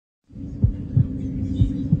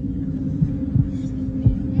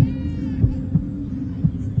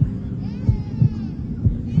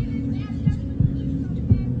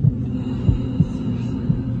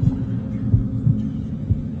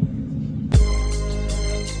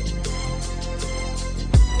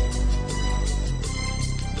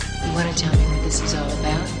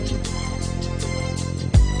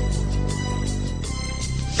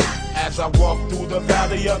I walk through the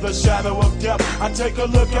valley of the shadow of death, I take a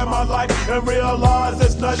look at my life and realize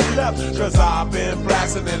there's nothing left. Cause I've been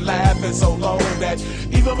blasting and laughing so long that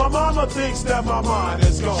even my mama thinks that my mind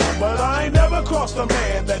is gone. But I ain't never crossed a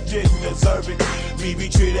man that didn't deserve it. Me be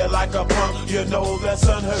treated like a punk, you know that's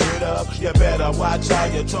unheard of. You better watch how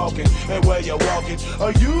you're talking and where you're walking,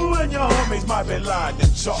 or you and your homies might be lying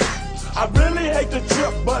in chalk. I really hate the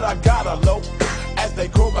trip, but I gotta low. As they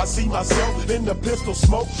croak, I see myself in the pistol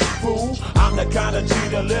smoke. Fool, I'm the kind of G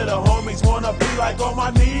the little homies wanna be like, on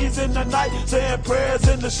my knees in the night, saying prayers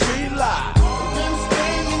in the street light. Been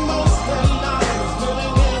spending most of the night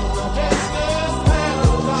living in the gangsta's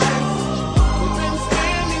paradise. We've been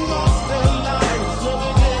spending most of the night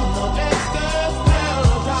living in the gangsta's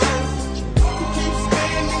paradise. We keep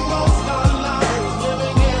spending most of our lives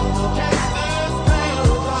living in the gangsta's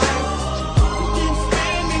paradise. We keep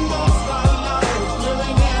spending most of our lives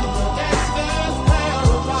living in the gangsta's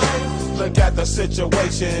paradise. Look at the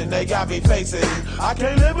situation they got me facing. I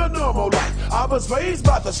can't live a normal life. I was raised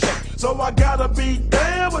by the state, so I gotta be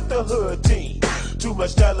down with the hood team. Too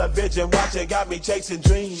much television watching got me chasing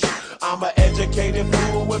dreams. I'm an educated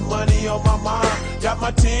fool with money on my mind. Got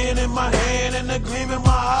my tin in my hand and a gleam in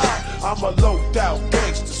my eye. I'm a loped out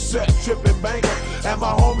gangster, set tripping banker, and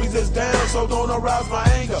my homies is down, so don't arouse my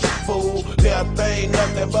anger. Fool, death ain't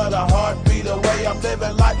nothing but a heartbeat away. I'm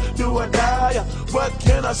living life, do or die. What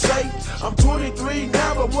can I say? I'm 23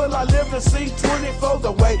 now, but will I live to see 24?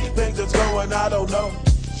 The way things is going, I don't know.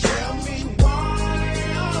 Tell me why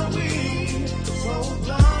are we so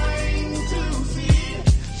blind to see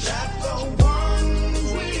that the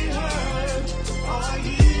ones we hurt are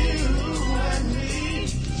you and me?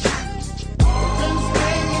 We've been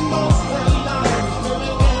spending most of our lives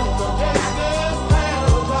living in the gangsta's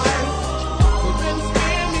paradise. We've been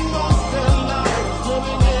spending most of our lives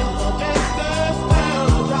living in the gangsta's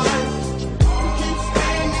paradise. We keep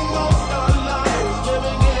spending most of our lives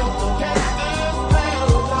living in the gangsta's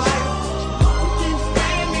paradise. We keep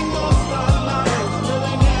spending most of our lives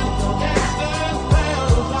living in the gangsta's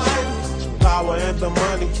paradise. Power and the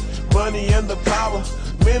money, money and the power.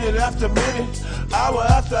 Minute after minute, hour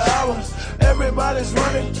after hour, everybody's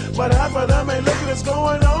running, but half of them ain't looking what's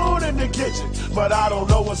going on in the kitchen. But I don't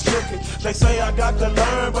know what's cooking. They say I got to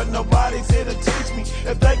learn, but nobody's here to teach me.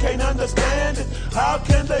 If they can't understand it, how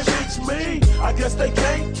can they reach me? I guess they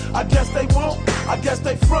can't, I guess they won't, I guess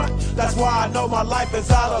they front. That's why I know my life is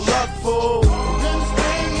out of luck, fool. We've been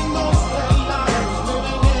spending most of our lives